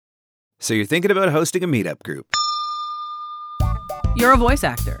So you're thinking about hosting a meetup group. You're a voice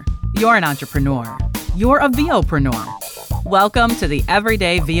actor. You're an entrepreneur. You're a VOpreneur. Welcome to the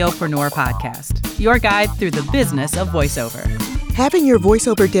Everyday VOpreneur podcast, your guide through the business of voiceover. Having your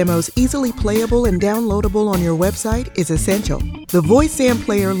voiceover demos easily playable and downloadable on your website is essential. The VoiceZam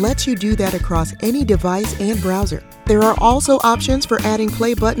player lets you do that across any device and browser. There are also options for adding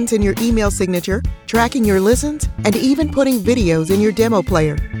play buttons in your email signature, tracking your listens, and even putting videos in your demo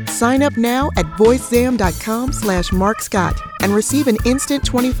player. Sign up now at voicezam.com/Mark Scott and receive an instant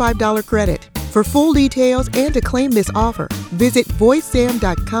 $25 credit. For full details and to claim this offer, visit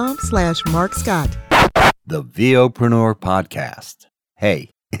voicezam.com/Mark Scott. The VOpreneur Podcast.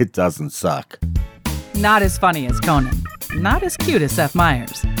 Hey, it doesn't suck. Not as funny as Conan. Not as cute as Seth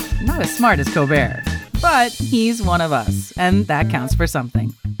Meyers. Not as smart as Colbert. But he's one of us, and that counts for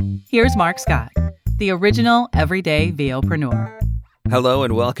something. Here's Mark Scott, the original Everyday VOpreneur. Hello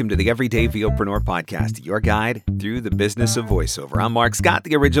and welcome to the Everyday VOpreneur podcast, your guide through the business of voiceover. I'm Mark Scott,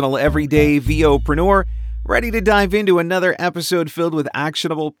 the original Everyday VOpreneur, ready to dive into another episode filled with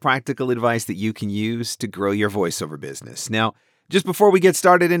actionable, practical advice that you can use to grow your voiceover business. Now, just before we get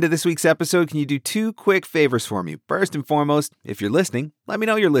started into this week's episode, can you do two quick favors for me? First and foremost, if you're listening, let me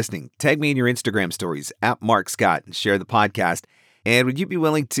know you're listening. Tag me in your Instagram stories at Mark Scott and share the podcast. And would you be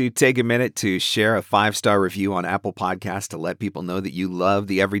willing to take a minute to share a 5-star review on Apple Podcasts to let people know that you love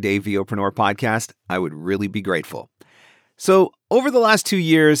the Everyday VOpreneur podcast? I would really be grateful. So over the last 2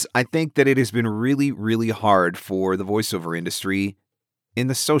 years, I think that it has been really hard for the voiceover industry in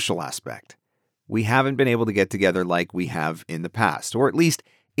the social aspect. We haven't been able to get together like we have in the past, or at least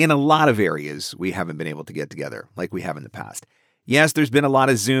in a lot of areas, we haven't been able to get together like we have in the past. Yes, there's been a lot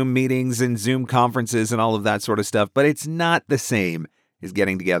of Zoom meetings and Zoom conferences and all of that sort of stuff, but it's not the same as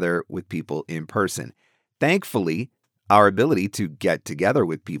getting together with people in person. Thankfully, our ability to get together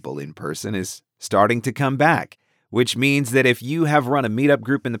with people in person is starting to come back, which means that if you have run a meetup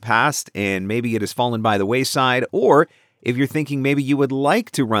group in the past and maybe it has fallen by the wayside, or if you're thinking maybe you would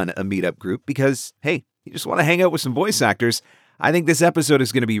like to run a meetup group because, hey, you just want to hang out with some voice actors, I think this episode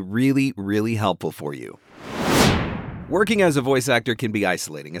is going to be really helpful for you. Working as a voice actor can be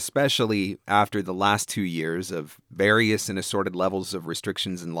isolating, especially after the last 2 years of various and assorted levels of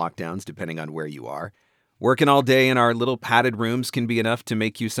restrictions and lockdowns, depending on where you are. Working all day in our little padded rooms can be enough to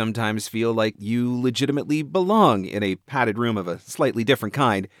make you sometimes feel like you legitimately belong in a padded room of a slightly different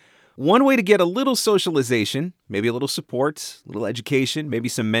kind. One way to get a little socialization, maybe a little support, a little education, maybe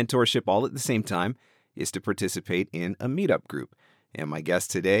some mentorship all at the same time, is to participate in a meetup group. And my guest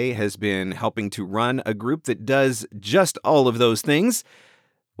today has been helping to run a group that does just all of those things.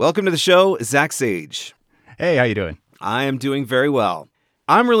 Welcome to the show, Zach Sage. Hey, how you doing? I am doing very well.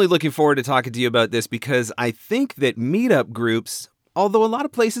 I'm really looking forward to talking to you about this because I think that meetup groups, although a lot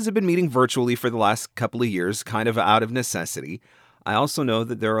of places have been meeting virtually for the last couple of years, kind of out of necessity, I also know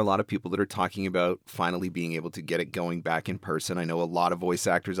that there are a lot of people that are talking about finally being able to get it going back in person. I know a lot of voice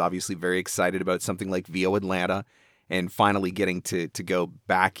actors obviously very excited about something like VO Atlanta and finally getting to go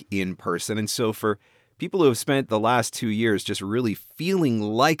back in person. And so for people who have spent the last 2 years just really feeling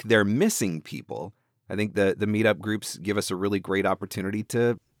like they're missing people, I think the meetup groups give us a really great opportunity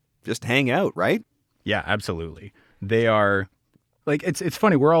to just hang out, right? Yeah, absolutely. They are... Like, it's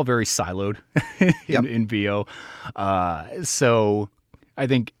funny, we're all very siloed in VO. So I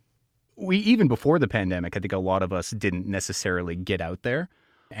think even before the pandemic, I think a lot of us didn't necessarily get out there.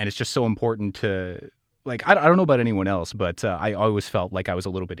 And it's just so important to, like, I don't know about anyone else, but I always felt like I was a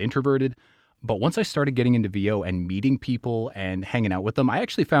little bit introverted. But once I started getting into VO and meeting people and hanging out with them, I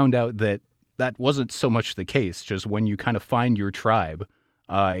actually found out that that wasn't so much the case. Just when you kind of find your tribe,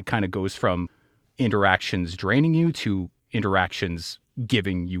 it kind of goes from interactions draining you to interactions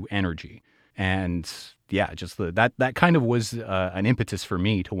giving you energy. And yeah, just that kind of was an impetus for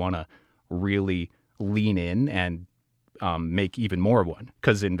me to want to really lean in and make even more of one.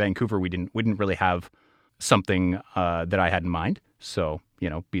 Because in Vancouver, we didn't really have something that I had in mind. So,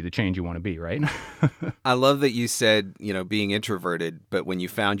 be the change you want to be, right? I love that you said, being introverted, but when you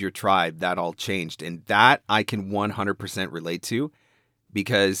found your tribe, that all changed. And that I can 100% relate to,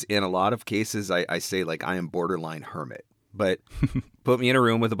 because in a lot of cases, I say, like, I am borderline hermit. But put me in a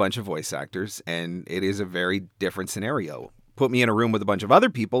room with a bunch of voice actors, and it is a very different scenario. Put me in a room with a bunch of other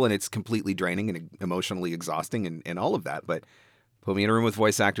people, and it's completely draining and emotionally exhausting and all of that. But put me in a room with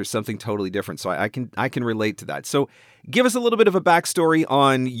voice actors, something totally different. So I can relate to that. So give us a little bit of a backstory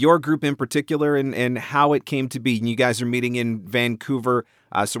on your group in particular and how it came to be. And you guys are meeting in Vancouver,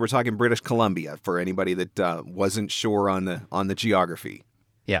 so we're talking British Columbia for anybody that wasn't sure on the geography.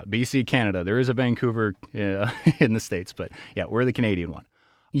 Yeah, BC, Canada. There is a Vancouver in the States, but yeah, we're the Canadian one.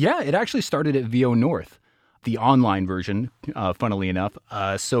 Yeah, it actually started at VO North, the online version, funnily enough.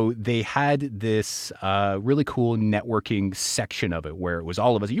 So they had this really cool networking section of it where it was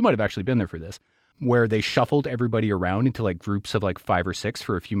all of us. You might have actually been there for this, where they shuffled everybody around into like groups of like 5 or 6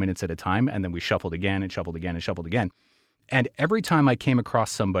 for a few minutes at a time. And then we shuffled again and shuffled again and shuffled again. And every time I came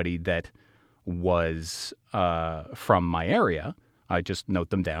across somebody that was from my area, I just note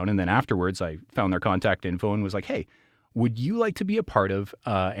them down. And then afterwards, I found their contact info and was like, hey, would you like to be a part of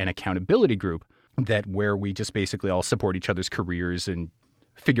an accountability group where we just basically all support each other's careers and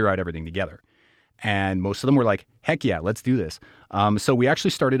figure out everything together? And most of them were like, heck yeah, let's do this. So we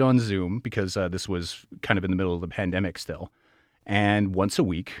actually started on Zoom because this was kind of in the middle of the pandemic still. And once a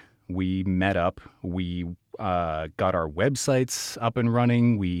week, we met up. We got our websites up and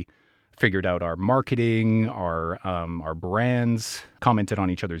running. We figured out our marketing, our brands, commented on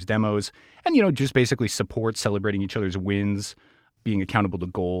each other's demos, and, just basically support celebrating each other's wins, being accountable to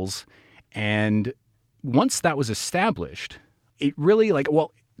goals. And once that was established, it really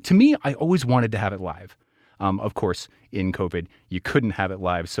to me, I always wanted to have it live. Of course, in COVID, you couldn't have it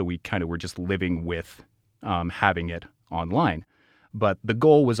live. So we kind of were just living with having it online. But the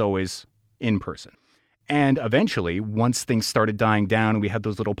goal was always in person. And eventually, once things started dying down and we had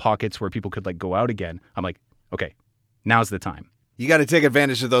those little pockets where people could go out again, I'm like, okay, now's the time. You got to take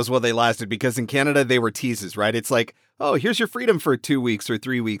advantage of those while they lasted, because in Canada, they were teases, right? It's like, oh, here's your freedom for 2 weeks or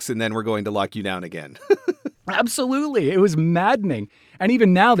 3 weeks, and then we're going to lock you down again. Absolutely. It was maddening. And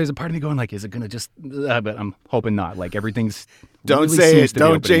even now, there's a part of me going is it going to just, but I'm hoping not. Everything's Don't really say seems it. to be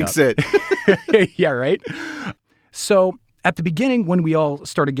Don't opening jinx up. it. Yeah, right? So at the beginning, when we all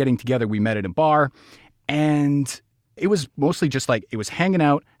started getting together, we met at a bar. And it was mostly just it was hanging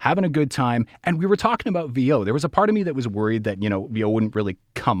out, having a good time. And we were talking about VO. There was a part of me that was worried that, VO wouldn't really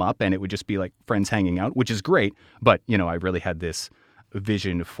come up and it would just be friends hanging out, which is great. But, I really had this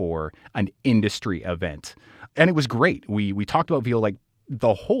vision for an industry event. And it was great. We talked about VO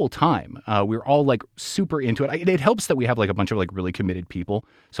the whole time. We were all super into it. It helps that we have a bunch of really committed people.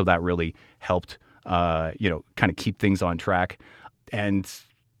 So that really helped, kind of keep things on track. And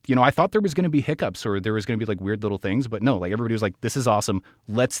I thought there was going to be hiccups or there was going to be weird little things, but no, everybody was this is awesome.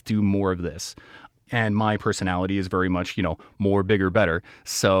 Let's do more of this. And my personality is very much, more, bigger, better.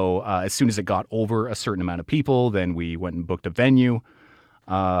 So as soon as it got over a certain amount of people, then we went and booked a venue,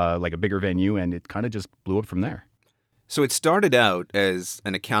 a bigger venue, and it kind of just blew up from there. So it started out as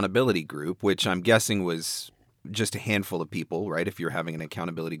an accountability group, which I'm guessing was just a handful of people, right? If you're having an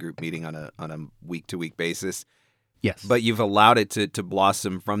accountability group meeting on a week-to-week basis. Yes. But you've allowed it to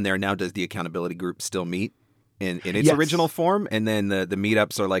blossom from there. Now, does the accountability group still meet in its Yes. original form? And then the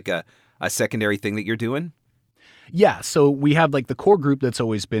meetups are a secondary thing that you're doing? Yeah. So we have the core group that's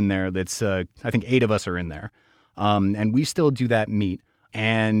always been there. That's, I think 8 of us are in there. And we still do that meet.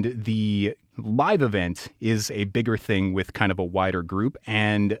 And the live event is a bigger thing with kind of a wider group.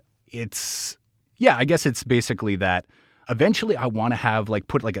 And I guess it's basically that. Eventually, I want to have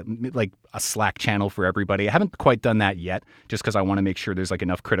put a Slack channel for everybody. I haven't quite done that yet, just because I want to make sure there's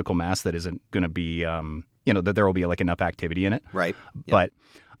enough critical mass that isn't going to be, that there will be enough activity in it. Right. Yep. But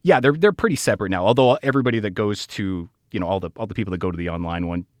yeah, they're pretty separate now. Although everybody that goes to, all the people that go to the online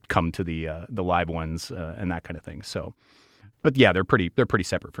one come to the live ones and that kind of thing. So, but yeah, they're pretty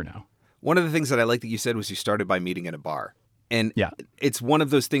separate for now. One of the things that I like that you said was you started by meeting at a bar, and yeah, it's one of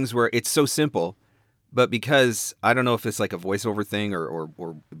those things where it's so simple. But because I don't know if it's a voiceover thing or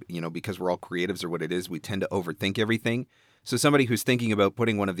because we're all creatives or what it is, we tend to overthink everything. So somebody who's thinking about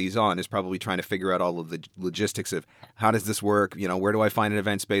putting one of these on is probably trying to figure out all of the logistics of how does this work? Where do I find an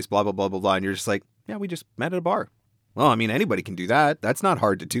event space? Blah, blah, blah, blah, blah. And you're just yeah, we just met at a bar. Well, I mean, anybody can do that. That's not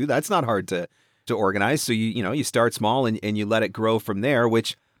hard to do. That's not hard to organize. So you start small and you let it grow from there,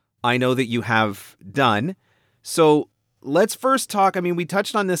 which I know that you have done. So let's first talk. I mean, we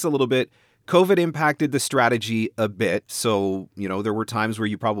touched on this a little bit. COVID impacted the strategy a bit. So, there were times where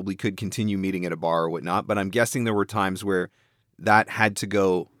you probably could continue meeting at a bar or whatnot, but I'm guessing there were times where that had to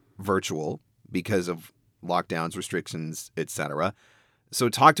go virtual because of lockdowns, restrictions, etc. So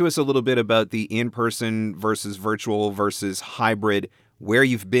talk to us a little bit about the in-person versus virtual versus hybrid, where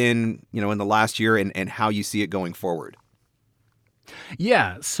you've been, in the last year and how you see it going forward.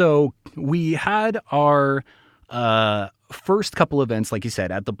 Yeah. So we had our first couple events, like you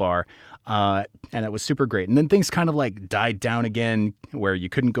said, at the bar. And that was super great. And then things kind of died down again where you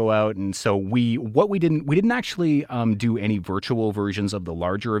couldn't go out. And so we didn't actually do any virtual versions of the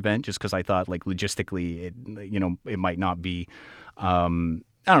larger event just because I thought logistically it might not be, I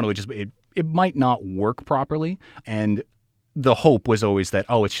don't know, it might not work properly. And the hope was always that,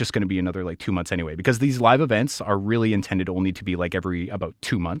 it's just going to be another like 2 months anyway, because these live events are really intended only to be like every about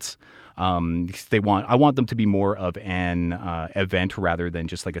 2 months. I want them to be more of an event rather than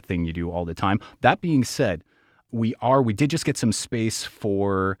just like a thing you do all the time. That being said, we did just get some space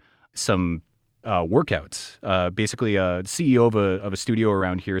for some workouts. Basically, a CEO of a studio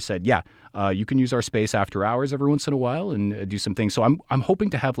around here said, you can use our space after hours every once in a while and do some things. So I'm hoping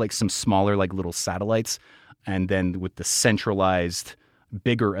to have like some smaller like little satellites, and then with the centralized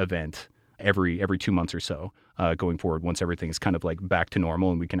bigger event every 2 months or so going forward, once everything is kind of like back to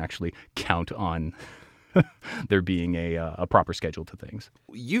normal and we can actually count on there being a proper schedule to things.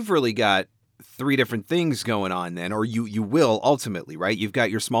 You've really got 3 different things going on then, or you will ultimately, right? You've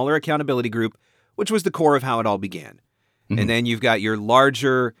got your smaller accountability group, which was the core of how it all began. Mm-hmm. And then you've got your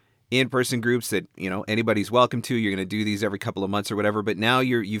larger in-person groups that, anybody's welcome to. You're going to do these every couple of months or whatever. But now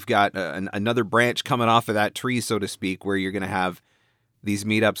you've got another branch coming off of that tree, so to speak, where you're going to have these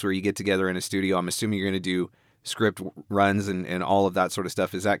meetups where you get together in a studio. I'm assuming you're going to do script runs and all of that sort of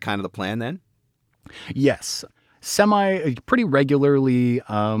stuff. Is that kind of the plan then? Yes. Pretty regularly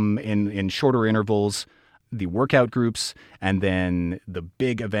in shorter intervals, the workout groups, and then the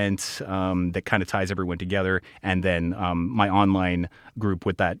big event that kind of ties everyone together, and then my online group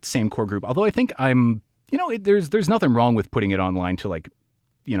with that same core group. Although I think there's nothing wrong with putting it online to like,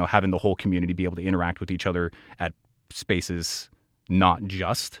 having the whole community be able to interact with each other at spaces, not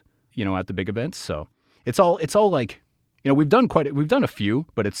just, at the big events. So it's all like, we've done a few,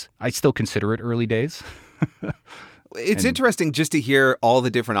 but I still consider it early days. It's interesting just to hear all the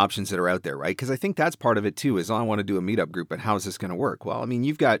different options that are out there, right? Because I think that's part of it too, is I want to do a meetup group, but how is this going to work? Well, I mean,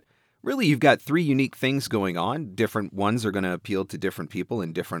 you've got 3 unique things going on. Different ones are going to appeal to different people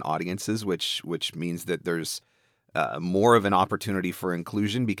and different audiences, which means that there's more of an opportunity for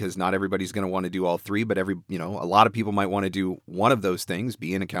inclusion, because not everybody's going to want to do all 3, but a lot of people might want to do one of those things,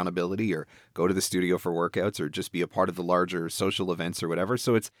 be in accountability or go to the studio for workouts or just be a part of the larger social events or whatever.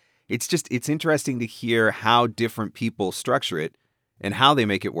 So it's interesting to hear how different people structure it and how they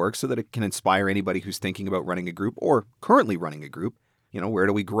make it work so that it can inspire anybody who's thinking about running a group or currently running a group. Where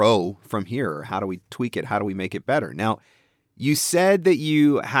do we grow from here? Or how do we tweak it? How do we make it better? Now, you said that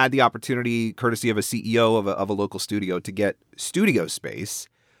you had the opportunity, courtesy of a CEO of a local studio, to get studio space.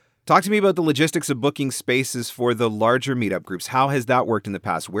 Talk to me about the logistics of booking spaces for the larger meetup groups. How has that worked in the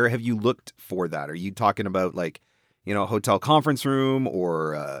past? Where have you looked for that? Are you talking about like, a hotel conference room,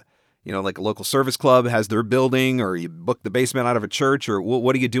 or like a local service club has their building, or you book the basement out of a church, or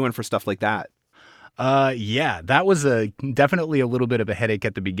what are you doing for stuff like that? That was definitely a little bit of a headache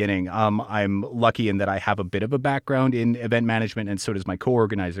at the beginning. I'm lucky in that I have a bit of a background in event management, and so does my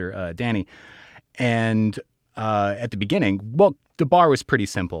co-organizer, Danny. And at the beginning, the bar was pretty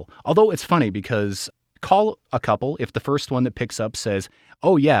simple. Although it's funny because call a couple if the first one that picks up says,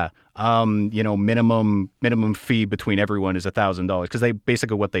 minimum fee between everyone is $1,000, because they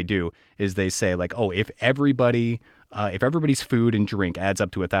basically what they do is they say like, if everybody's food and drink adds up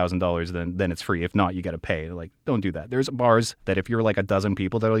to $1,000, then it's free. If not, you got to pay. Like, don't do that. There's bars that if you're like a dozen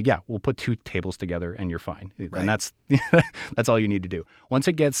people, they're like, we'll put 2 tables together and you're fine. Right. And that's all you need to do. Once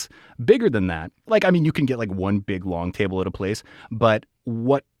it gets bigger than that, you can get like one big long table at a place, but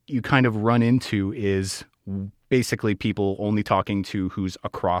what you kind of run into is basically people only talking to who's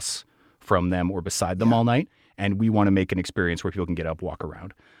across from them or beside them all night. And we want to make an experience where people can get up, walk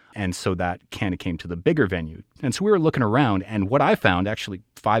around. And so that kind of came to the bigger venue. And so we were looking around, and what I found actually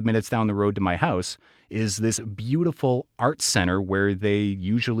 5 minutes down the road to my house is this beautiful art center where they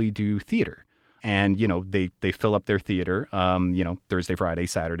usually do theater. And, they fill up their theater, Thursday, Friday,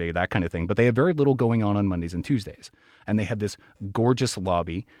 Saturday, that kind of thing. But they have very little going on Mondays and Tuesdays. And they had this gorgeous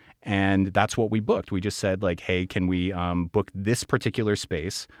lobby. And that's what we booked. We just said like, hey, can we book this particular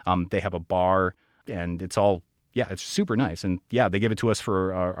space? They have a bar, and it's super nice. And they give it to us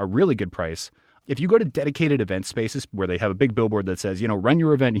for a really good price. If you go to dedicated event spaces where they have a big billboard that says, run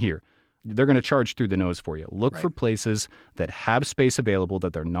your event here, they're going to charge through the nose for you. Look for places that have space available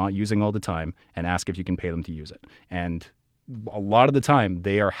that they're not using all the time, and ask if you can pay them to use it. And a lot of the time,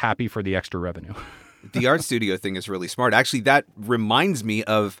 they are happy for the extra revenue. The art studio thing is really smart. Actually, that reminds me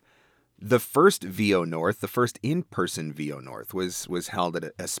of the first VO North. The first in-person VO North was held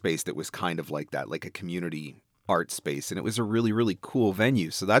at a space that was kind of like that, like a community art space, and it was a really, really cool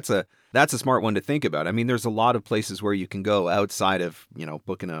venue. So that's a smart one to think about. I mean, there's a lot of places where you can go outside of,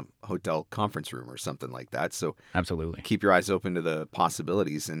 booking a hotel conference room or something like that. So absolutely, keep your eyes open to the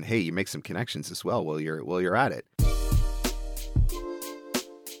possibilities, and hey, you make some connections as well while you're at it.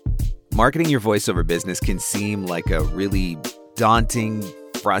 Marketing your voiceover business can seem like a really daunting,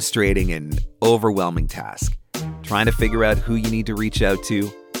 frustrating, and overwhelming task. trying to figure out who you need to reach out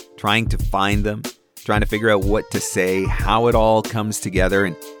to, trying to find them, trying to figure out what to say, how it all comes together,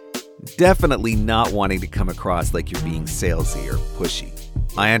 and definitely not wanting to come across like you're being salesy or pushy.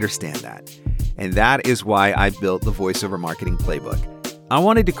 I understand that. And that is why I built the VoiceOver Marketing Playbook. I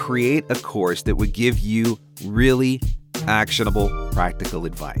wanted to create a course that would give you really actionable, practical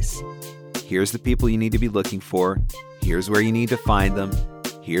advice. Here's the people you need to be looking for. Here's where you need to find them.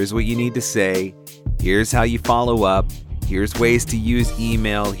 Here's what you need to say. Here's how you follow up. Here's ways to use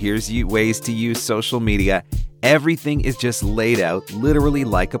email. Here's ways to use social media. Everything is just laid out literally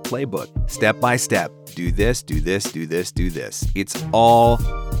like a playbook, step by step. Do this, do this, do this, do this. It's all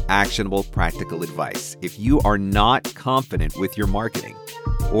actionable, practical advice. If you are not confident with your marketing,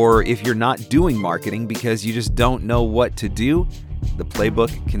 or if you're not doing marketing because you just don't know what to do, the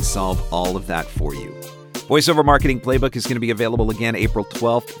playbook can solve all of that for you. VoiceOver Marketing Playbook is going to be available again April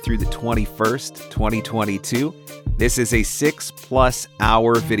 12th through the 21st, 2022. This is a 6+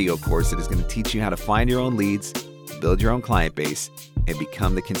 hour video course that is going to teach you how to find your own leads, build your own client base, and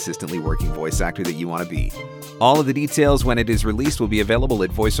become the consistently working voice actor that you want to be. All of the details when it is released will be available at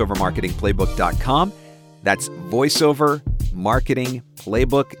voiceovermarketingplaybook.com. That's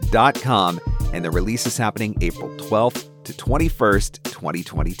voiceovermarketingplaybook.com, and the release is happening April 12th to 21st,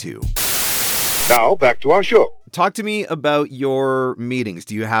 2022. Now, back to our show. Talk to me about your meetings.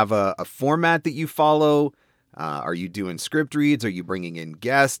 Do you have a format that you follow? Are you doing script reads? Are you bringing in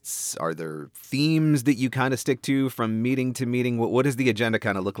guests? Are there themes that you kind of stick to from meeting to meeting? What does the agenda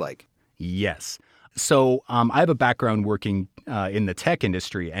kind of look like? Yes. So I have a background working in the tech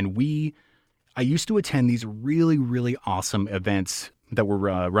industry, and I used to attend these really, really awesome events that were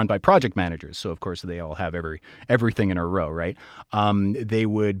run by project managers. So, of course, they all have everything in a row, right? They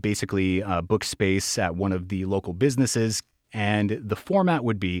would basically book space at one of the local businesses, and the format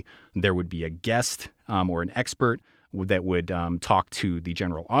would be there would be a guest or an expert that would talk to the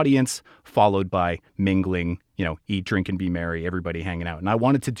general audience, followed by mingling, eat, drink, and be merry, everybody hanging out. And I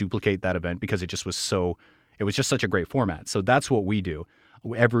wanted to duplicate that event because it was just such a great format. So that's what we do.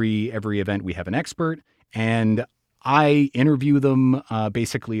 Every event we have an expert, and I interview them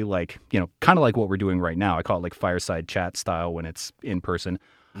basically like, kind of like what we're doing right now. I call it like fireside chat style when it's in person.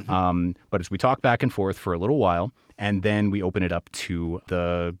 Mm-hmm. But as we talk back and forth for a little while, and then we open it up to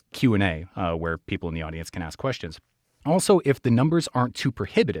the Q&A where people in the audience can ask questions. Also, if the numbers aren't too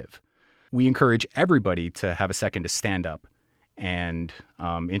prohibitive, we encourage everybody to have a second to stand up and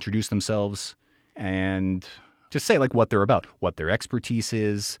introduce themselves and just say like what they're about, what their expertise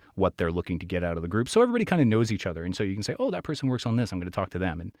is, what they're looking to get out of the group. So everybody kind of knows each other. And so you can say, oh, that person works on this. I'm going to talk to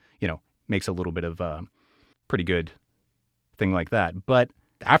them. And, makes a little bit of pretty good thing like that. But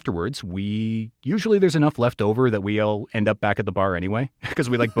afterwards, usually there's enough left over that we all end up back at the bar anyway, because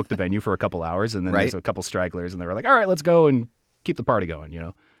we book the venue for a couple hours, and then There's a couple stragglers, and they're like, all right, let's go and keep the party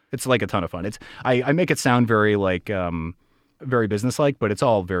going. It's like a ton of fun. I make it sound very very businesslike, but it's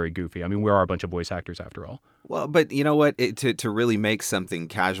all very goofy. I mean, we are a bunch of voice actors after all. Well, but you know what? To really make something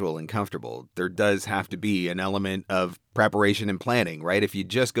casual and comfortable, there does have to be an element of preparation and planning, right? If you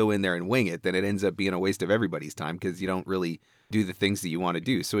just go in there and wing it, then it ends up being a waste of everybody's time because you don't really do the things that you want to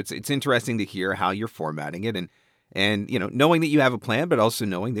do. So it's interesting to hear how you're formatting it and knowing that you have a plan, but also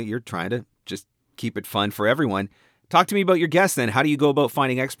knowing that you're trying to just keep it fun for everyone. Talk to me about your guests then. How do you go about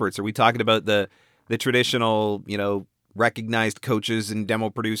finding experts? Are we talking about the traditional, recognized coaches and demo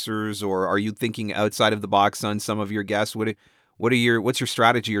producers, or are you thinking outside of the box on some of your guests? What's your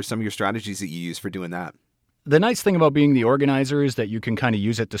strategy or some of your strategies that you use for doing that? The nice thing about being the organizer is that you can kind of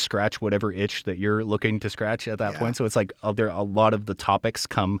use it to scratch whatever itch that you're looking to scratch at that point. So it's like a lot of the topics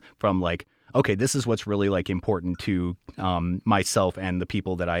come from like, okay, this is what's really like important to myself and the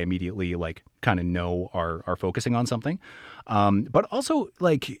people that I immediately like kind of know are focusing on something. But also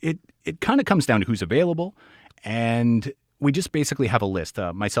like it kind of comes down to who's available. And we just basically have a list.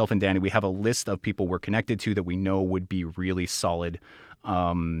 Myself and Danny, we have a list of people we're connected to that we know would be really solid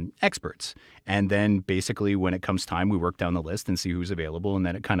experts. And then basically when it comes time, we work down the list and see who's available. And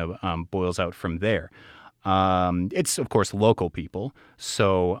then it kind of boils out from there. It's of course local people.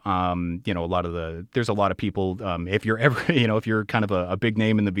 So, there's a lot of people, if you're ever, if you're kind of a big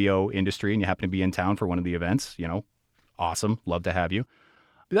name in the VO industry and you happen to be in town for one of the events, awesome. Love to have you.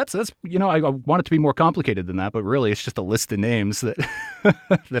 That's I want it to be more complicated than that, but really it's just a list of names that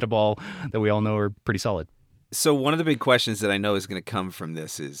that we all know are pretty solid. So one of the big questions that I know is going to come from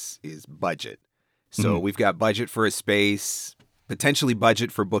this is budget. So we've got budget for a space, potentially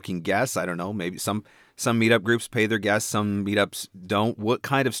budget for booking guests. I don't know, maybe some meetup groups pay their guests, some meetups don't. What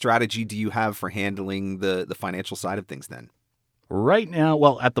kind of strategy do you have for handling the financial side of things then? Right now,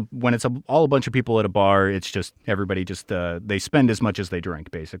 well, when it's all a bunch of people at a bar, it's just everybody just they spend as much as they drink,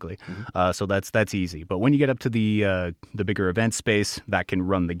 basically. So that's easy. But when you get up to the bigger event space, that can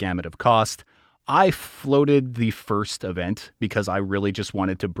run the gamut of cost. I floated the first event because I really just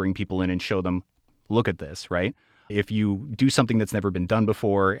wanted to bring people in and show them, look at this, right? If you do something that's never been done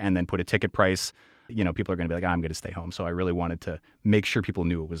before and then put a ticket price, people are going to be like, I'm going to stay home. So I really wanted to make sure people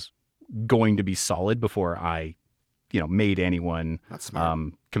knew it was going to be solid before I made anyone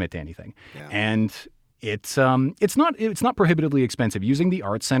commit to anything. Yeah. And it's not prohibitively expensive. Using the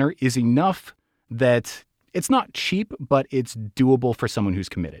Art Center is enough that it's not cheap, but it's doable for someone who's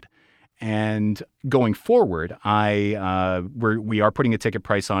committed. And going forward, we are putting a ticket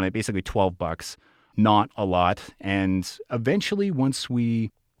price on it, basically $12, not a lot. And eventually, once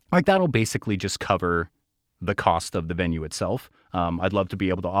that'll basically just cover the cost of the venue itself. I'd love to be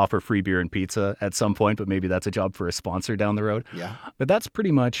able to offer free beer and pizza at some point, but maybe that's a job for a sponsor down the road. Yeah. But that's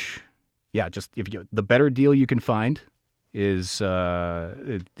pretty much, just the better deal you can find is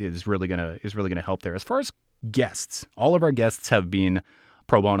really gonna help there. As far as guests, all of our guests have been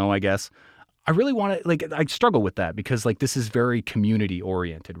pro bono, I guess. I really want to, I struggle with that because this is very community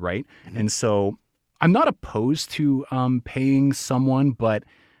oriented, right? Mm-hmm. And so I'm not opposed to paying someone, but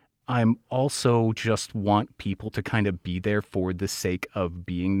I'm also just want people to kind of be there for the sake of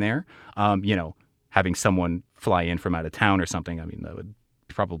being there. Having someone fly in from out of town or something, that would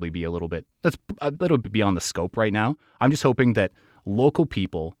probably be that's a little bit beyond the scope right now. I'm just hoping that local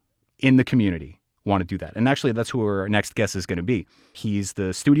people in the community want to do that. And actually, that's who our next guest is going to be. He's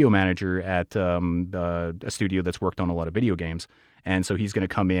the studio manager at a studio that's worked on a lot of video games. And so he's going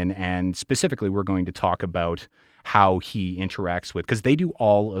to come in and specifically we're going to talk about how he interacts with, because they do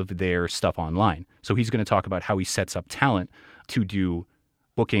all of their stuff online. So he's going to talk about how he sets up talent to do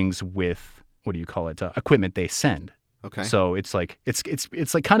bookings with, equipment they send. Okay. So it's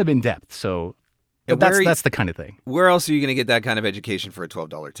kind of in depth. So that's the kind of thing. Where else are you going to get that kind of education for a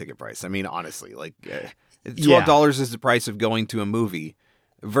 $12 ticket price? Honestly, $12 is the price of going to a movie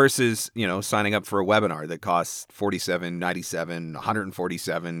versus, signing up for a webinar that costs $47.97,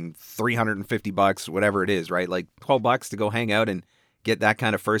 $147, $350, whatever it is, right? $12 to go hang out and get that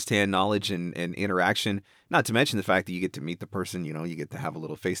kind of firsthand knowledge and interaction. Not to mention the fact that you get to meet the person, you get to have a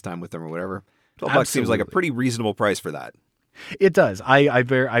little FaceTime with them or whatever. $12 seems like a pretty reasonable price for that. It does. I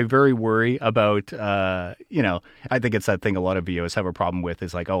very worry about, I think it's that thing a lot of VOs have a problem with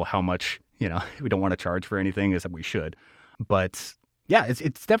is how much, we don't want to charge for anything, is that we should. But yeah,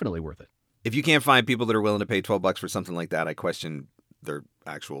 it's definitely worth it. If you can't find people that are willing to pay $12 for something like that, I question their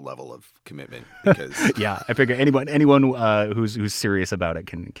actual level of commitment. Because yeah, I figure anyone who's serious about it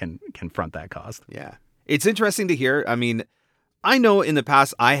can front that cost. Yeah, it's interesting to hear. I know in the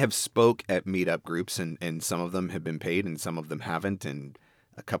past I have spoke at meetup groups and some of them have been paid and some of them haven't. And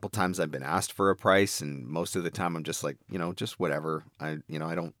a couple times I've been asked for a price and most of the time I'm just just whatever. I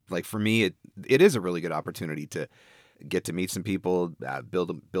don't for me, it is a really good opportunity to get to meet some people,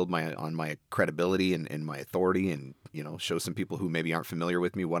 build my credibility and my authority and, show some people who maybe aren't familiar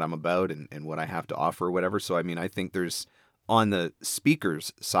with me what I'm about and what I have to offer or whatever. So, I think there's on the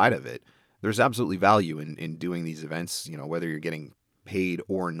speaker's side of it, there's absolutely value in doing these events, whether you're getting paid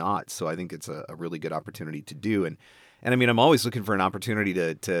or not. So I think it's a really good opportunity to do. And I'm always looking for an opportunity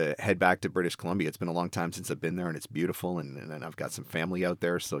to head back to British Columbia. It's been a long time since I've been there and it's beautiful. And I've got some family out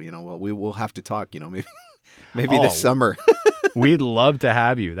there. So, we'll have to talk, maybe this summer. We'd love to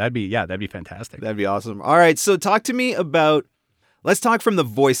have you. That'd be fantastic. That'd be awesome. All right. So talk to me about, let's talk from the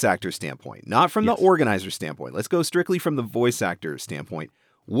voice actor standpoint, not from the organizer standpoint. Let's go strictly from the voice actor standpoint.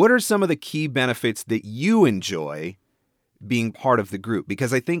 What are some of the key benefits that you enjoy being part of the group?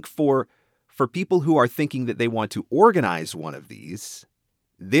 Because I think for people who are thinking that they want to organize one of these,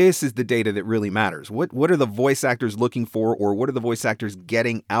 this is the data that really matters. What are the voice actors looking for, or what are the voice actors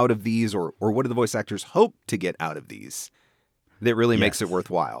getting out of these, or what do the voice actors hope to get out of these that really makes it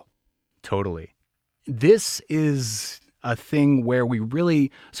worthwhile? Totally. This is a thing where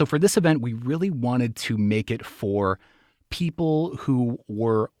so for this event, we really wanted to make it for people who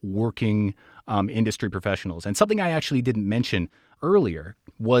were working industry professionals. And something I actually didn't mention earlier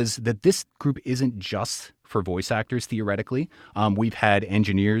was that this group isn't just for voice actors, theoretically. We've had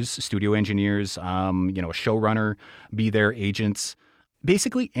engineers, studio engineers, a showrunner be there, agents,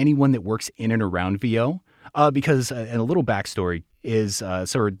 basically anyone that works in and around VO. Because, and a little backstory is,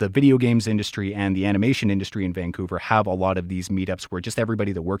 the video games industry and the animation industry in Vancouver have a lot of these meetups where just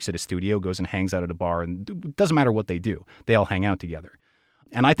everybody that works at a studio goes and hangs out at a bar, and it doesn't matter what they do. They all hang out together.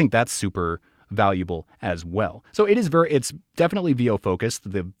 And I think that's super valuable as well. So it's definitely VO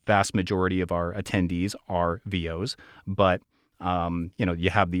focused. The vast majority of our attendees are VOs, but You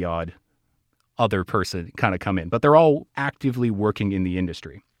have the odd other person kind of come in, but they're all actively working in the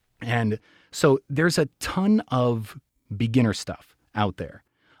industry. And so there's a ton of beginner stuff out there.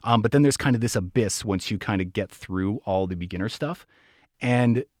 But then there's kind of this abyss once you kind of get through all the beginner stuff.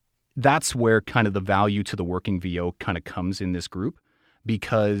 And that's where kind of the value to the working VO kind of comes in this group,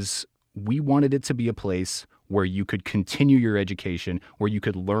 because we wanted it to be a place where you could continue your education, where you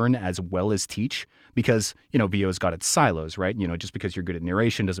could learn as well as teach, because, VO's got its silos, right? Just because you're good at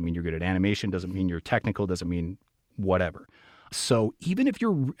narration doesn't mean you're good at animation, doesn't mean you're technical, doesn't mean whatever. So even if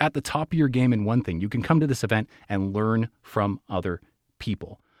you're at the top of your game in one thing, you can come to this event and learn from other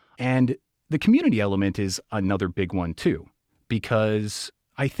people. And the community element is another big one too, because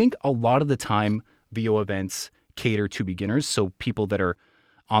I think a lot of the time VO events cater to beginners. So people that are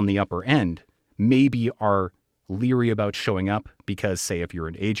on the upper end maybe are leery about showing up because, say, if you're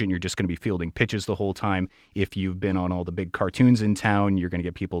an agent, you're just going to be fielding pitches the whole time. If you've been on all the big cartoons in town, you're going to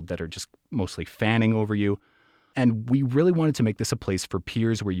get people that are just mostly fanning over you. And we really wanted to make this a place for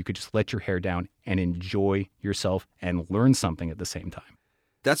peers where you could just let your hair down and enjoy yourself and learn something at the same time.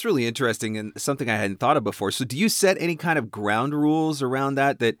 That's really interesting and something I hadn't thought of before. So do you set any kind of ground rules around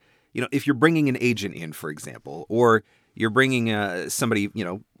that, if you're bringing an agent in, for example, or you're bringing somebody,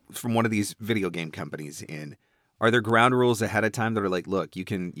 from one of these video game companies in, are there ground rules ahead of time that are like, look, you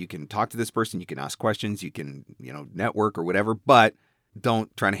can talk to this person, you can ask questions, you can, network or whatever, but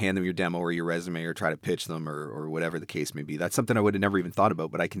don't try to hand them your demo or your resume or try to pitch them or whatever the case may be. That's something I would have never even thought about,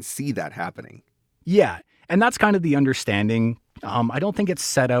 but I can see that happening. Yeah. And that's kind of the understanding. I don't think it's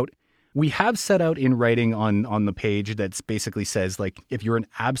set out. We have set out in writing on the page that's basically says, like, if you're an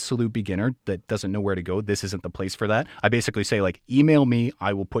absolute beginner that doesn't know where to go, this isn't the place for that. I basically say, like, email me,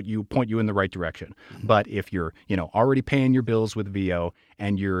 I will point you in the right direction. Mm-hmm. But if you're, already paying your bills with VO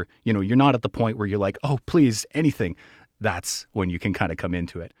and you're not at the point where you're like, oh, please, anything, that's when you can kind of come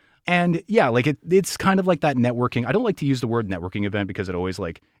into it. And yeah, like it's kind of like that networking. I don't like to use the word networking event because it always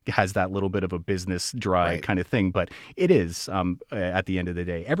like has that little bit of a business dry kind of thing, but it is at the end of the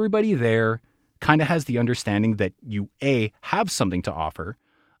day. Everybody there kind of has the understanding that you have something to offer,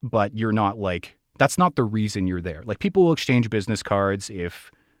 but you're not like, that's not the reason you're there. Like people will exchange business cards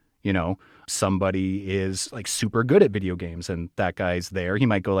if, somebody is like super good at video games and that guy's there. He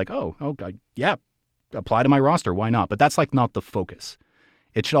might go like, oh God, yeah, apply to my roster. Why not? But that's like not the focus.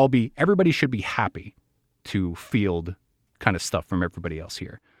 It should all be, everybody should be happy to field kind of stuff from everybody else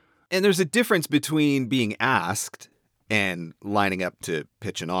here. And there's a difference between being asked and lining up to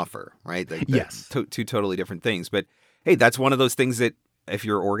pitch an offer, right? Yes. Two totally different things. But hey, that's one of those things that if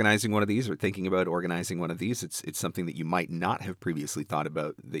you're organizing one of these or thinking about organizing one of these, it's something that you might not have previously thought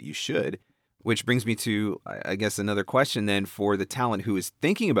about that you should. Which brings me to, I guess, another question then for the talent who is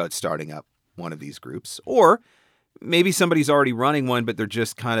thinking about starting up one of these groups, or maybe somebody's already running one, but they're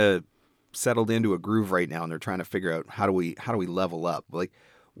just kind of settled into a groove right now and they're trying to figure out how do we level up? Like,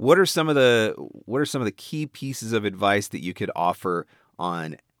 what are some of the key pieces of advice that you could offer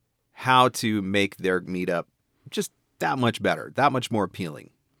on how to make their meetup just that much better, that much more appealing?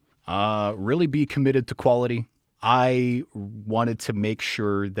 Really be committed to quality. I wanted to make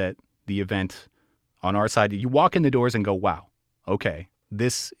sure that the event on our side, you walk in the doors and go, wow, okay,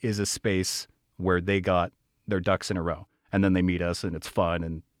 this is a space where they got their ducks in a row, and then they meet us and it's fun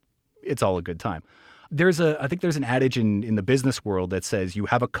and it's all a good time. I think there's an adage in the business world that says you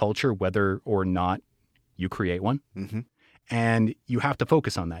have a culture whether or not you create one. Mm-hmm. And you have to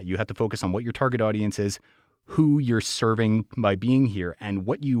focus on that. You have to focus on what your target audience is, who you're serving by being here, and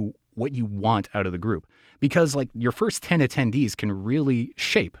what you want out of the group. Because like your first 10 attendees can really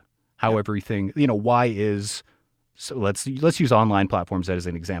shape how everything, why is. So let's use online platforms as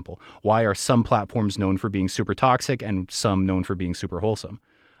an example. Why are some platforms known for being super toxic and some known for being super wholesome?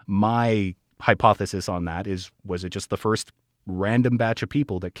 My hypothesis on that was it just the first random batch of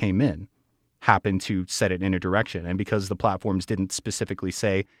people that came in happened to set it in a direction? And because the platforms didn't specifically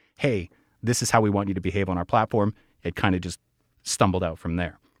say, hey, this is how we want you to behave on our platform, it kind of just stumbled out from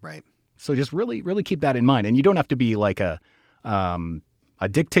there. Right. So just really, really keep that in mind. And you don't have to be like a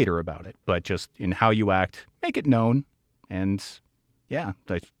dictator about it, but just in how you act, make it known. And yeah,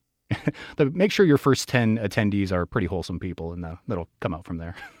 make sure your first 10 attendees are pretty wholesome people, and that'll come out from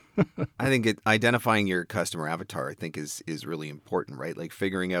there. I think identifying your customer avatar, I think is really important, right? Like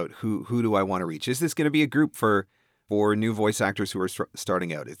figuring out who do I want to reach? Is this going to be a group for new voice actors who are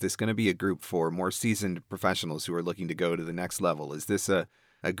starting out? Is this going to be a group for more seasoned professionals who are looking to go to the next level? Is this a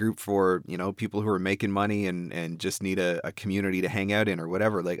group for, people who are making money and just need a community to hang out in or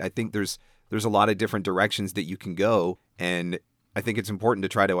whatever? Like, I think there's a lot of different directions that you can go. And I think it's important to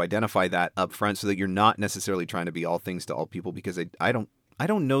try to identify that up front so that you're not necessarily trying to be all things to all people, because I don't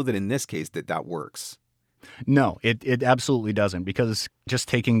know that in this case that works. No, it absolutely doesn't, because just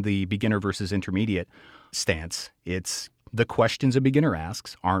taking the beginner versus intermediate stance, it's the questions a beginner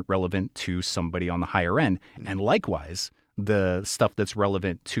asks aren't relevant to somebody on the higher end. And likewise, the stuff that's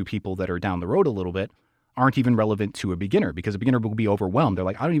relevant to people that are down the road a little bit aren't even relevant to a beginner, because a beginner will be overwhelmed. They're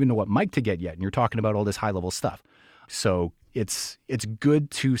like, I don't even know what mic to get yet. And you're talking about all this high level stuff. So it's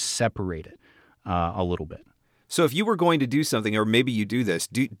good to separate it a little bit. So if you were going to do something, or maybe you do this,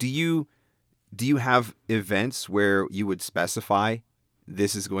 do you have events where you would specify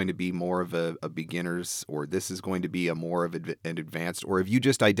this is going to be more of a beginner's, or this is going to be a more of an advanced, or have you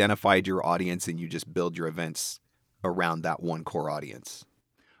just identified your audience and you just build your events around that one core audience?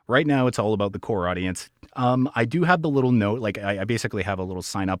 Right now, it's all about the core audience. I do have the little note, like I basically have a little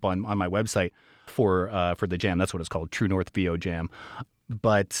sign up on my website for the jam. That's what it's called, True North VO Jam.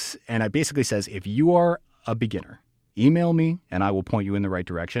 And it basically says, if you are a beginner, email me and I will point you in the right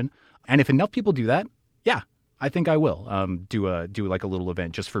direction. And if enough people do that, yeah, I think I will do like a little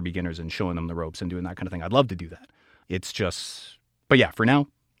event just for beginners and showing them the ropes and doing that kind of thing. I'd love to do that. It's just, but yeah, for now,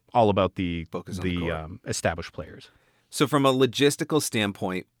 all about the established players. So from a logistical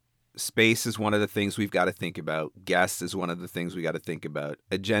standpoint, space is one of the things we've got to think about. Guests is one of the things we got to think about.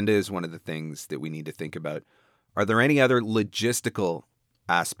 Agenda is one of the things that we need to think about. Are there any other logistical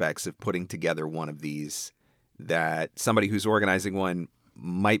aspects of putting together one of these that somebody who's organizing one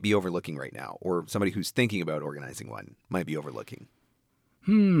might be overlooking right now, or somebody who's thinking about organizing one might be overlooking?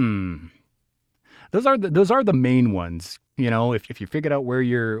 Those are the main ones. You know, if you figured out where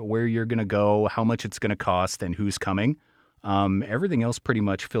you're going to go, how much it's going to cost, and who's coming, everything else pretty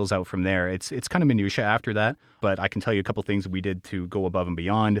much fills out from there. It's kind of minutia after that, but I can tell you a couple things we did to go above and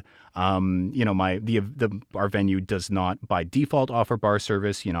beyond. You know, our venue does not by default offer bar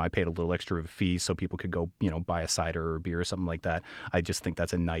service. You know, I paid a little extra of a fee so people could go, you know, buy a cider or a beer or something like that. I just think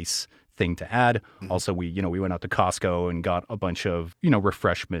that's a nice thing to add. Mm-hmm. Also, we went out to Costco and got a bunch of, you know,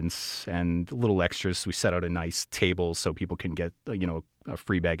 refreshments and little extras. We set out a nice table so people can get, you know, a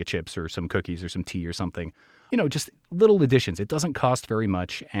free bag of chips or some cookies or some tea or something. You know, just little additions. It doesn't cost very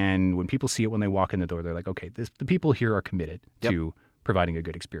much. And when people see it when they walk in the door, they're like, okay, the people here are committed to providing a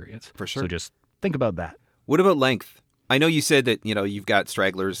good experience. For sure. So just think about that. What about length? I know you said that, you know, you've got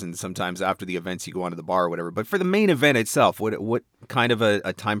stragglers and sometimes after the events you go onto the bar or whatever, but for the main event itself, what kind of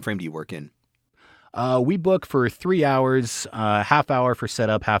a time frame do you work in? We book for 3 hours, half hour for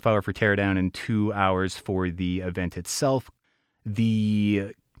setup, half hour for teardown, and 2 hours for the event itself.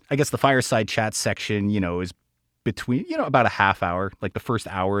 I guess the fireside chat section, you know, is between, you know, about a half hour. Like the first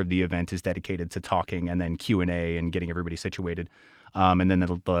hour of the event is dedicated to talking, and then Q&A and getting everybody situated. And then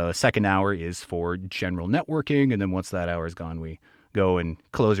the second hour is for general networking. And then once that hour is gone, we go and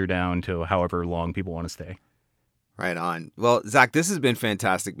close her down to however long people want to stay. Right on. Well, Zach, this has been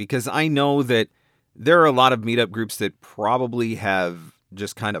fantastic, because I know that there are a lot of meetup groups that probably have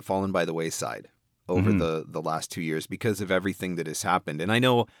just kind of fallen by the wayside over the last 2 years because of everything that has happened. And I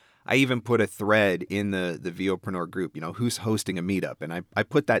know I even put a thread in the VOpreneur group, you know, who's hosting a meetup. And I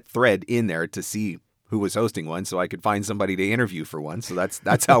put that thread in there to see who was hosting one so I could find somebody to interview for one. So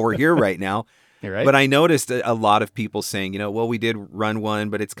that's how we're here right now. Right. But I noticed a lot of people saying, you know, well, we did run one,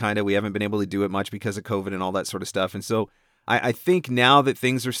 but it's kind of, we haven't been able to do it much because of COVID and all that sort of stuff. And so I think now that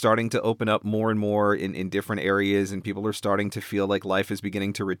things are starting to open up more and more in different areas, and people are starting to feel like life is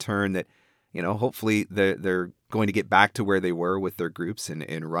beginning to return, that, you know, hopefully they're going to get back to where they were with their groups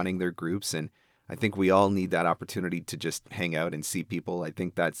and running their groups. And I think we all need that opportunity to just hang out and see people. I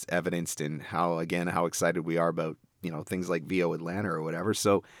think that's evidenced in how excited we are about, you know, things like VO Atlanta or whatever.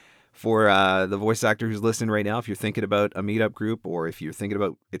 So for the voice actor who's listening right now, if you're thinking about a meetup group, or if you're thinking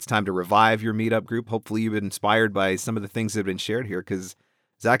about it's time to revive your meetup group, hopefully you've been inspired by some of the things that have been shared here, because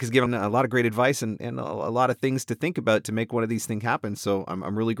Zach has given a lot of great advice and a lot of things to think about to make one of these things happen. So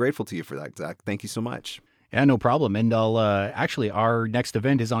I'm really grateful to you for that, Zach. Thank you so much. Yeah, no problem. And I'll actually, our next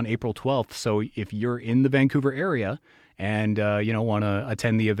event is on April 12th. So if you're in the Vancouver area and, you know, want to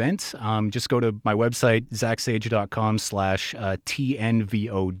attend the event, just go to my website,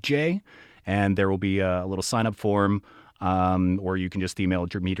 zachsage.com/TNVOJ, and there will be a little sign-up form, or you can just email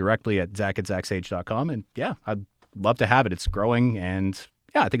me directly at zach@zachsage.com. And yeah, I'd love to have it. It's growing, and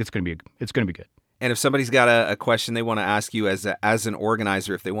yeah, I think it's going to be good. And if somebody's got a question they want to ask you as an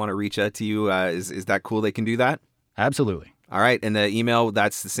organizer, if they want to reach out to you, is that cool? They can do that? Absolutely. All right. And the email,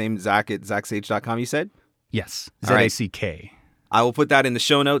 that's the same, zach@zachsage.com, you said? Yes. Right. ZACK. I will put that in the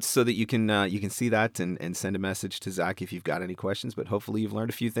show notes so that you can see that and send a message to Zach if you've got any questions. But hopefully you've learned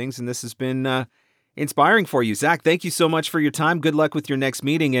a few things, and this has been inspiring for you. Zach, thank you so much for your time. Good luck with your next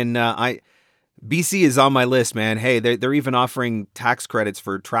meeting. And BC is on my list, man. Hey, they're even offering tax credits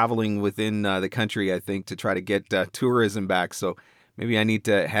for traveling within the country, I think, to try to get tourism back. So maybe I need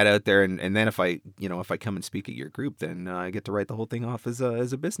to head out there, and then if I come and speak at your group, then I get to write the whole thing off as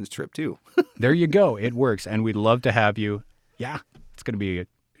a business trip too. There you go. It works, and we'd love to have you. Yeah, it's gonna be a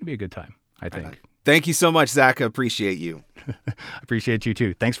good time, I think. Thank you so much, Zach. I appreciate you. Appreciate you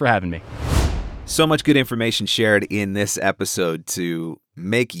too. Thanks for having me. So much good information shared in this episode to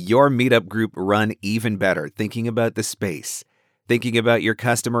make your meetup group run even better. Thinking about the space, thinking about your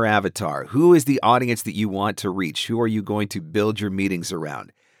customer avatar. Who is the audience that you want to reach? Who are you going to build your meetings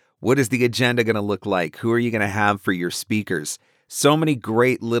around? What is the agenda going to look like? Who are you going to have for your speakers? So many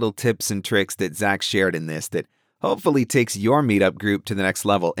great little tips and tricks that Zach shared in this that hopefully takes your meetup group to the next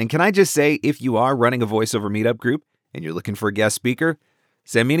level. And can I just say, if you are running a voiceover meetup group and you're looking for a guest speaker,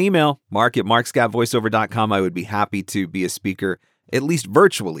 send me an email, mark@markscottvoiceover.com. I would be happy to be a speaker, at least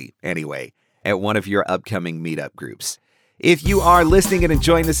virtually anyway, at one of your upcoming meetup groups. If you are listening and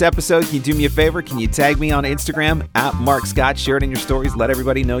enjoying this episode, can you do me a favor? Can you tag me on Instagram @MarkScott? Share it in your stories. Let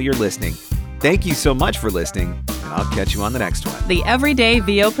everybody know you're listening. Thank you so much for listening, and I'll catch you on the next one. The Everyday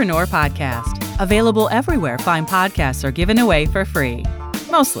VOpreneur Podcast. Available everywhere fine podcasts are given away for free.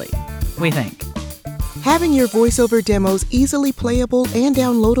 Mostly, we think. Having your voiceover demos easily playable and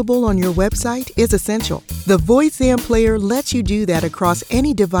downloadable on your website is essential. The VoiceZam player lets you do that across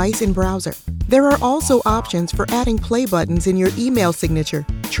any device and browser. There are also options for adding play buttons in your email signature,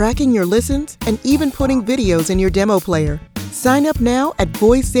 tracking your listens, and even putting videos in your demo player. Sign up now at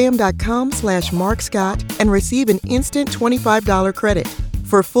voicezam.com/markscott and receive an instant $25 credit.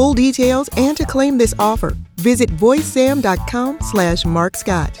 For full details and to claim this offer, visit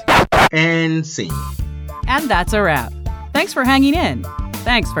voicezam.com/markscott. And scene. And that's a wrap. Thanks for hanging in.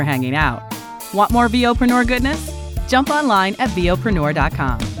 Thanks for hanging out. Want more VOpreneur goodness? Jump online at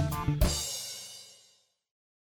VOpreneur.com.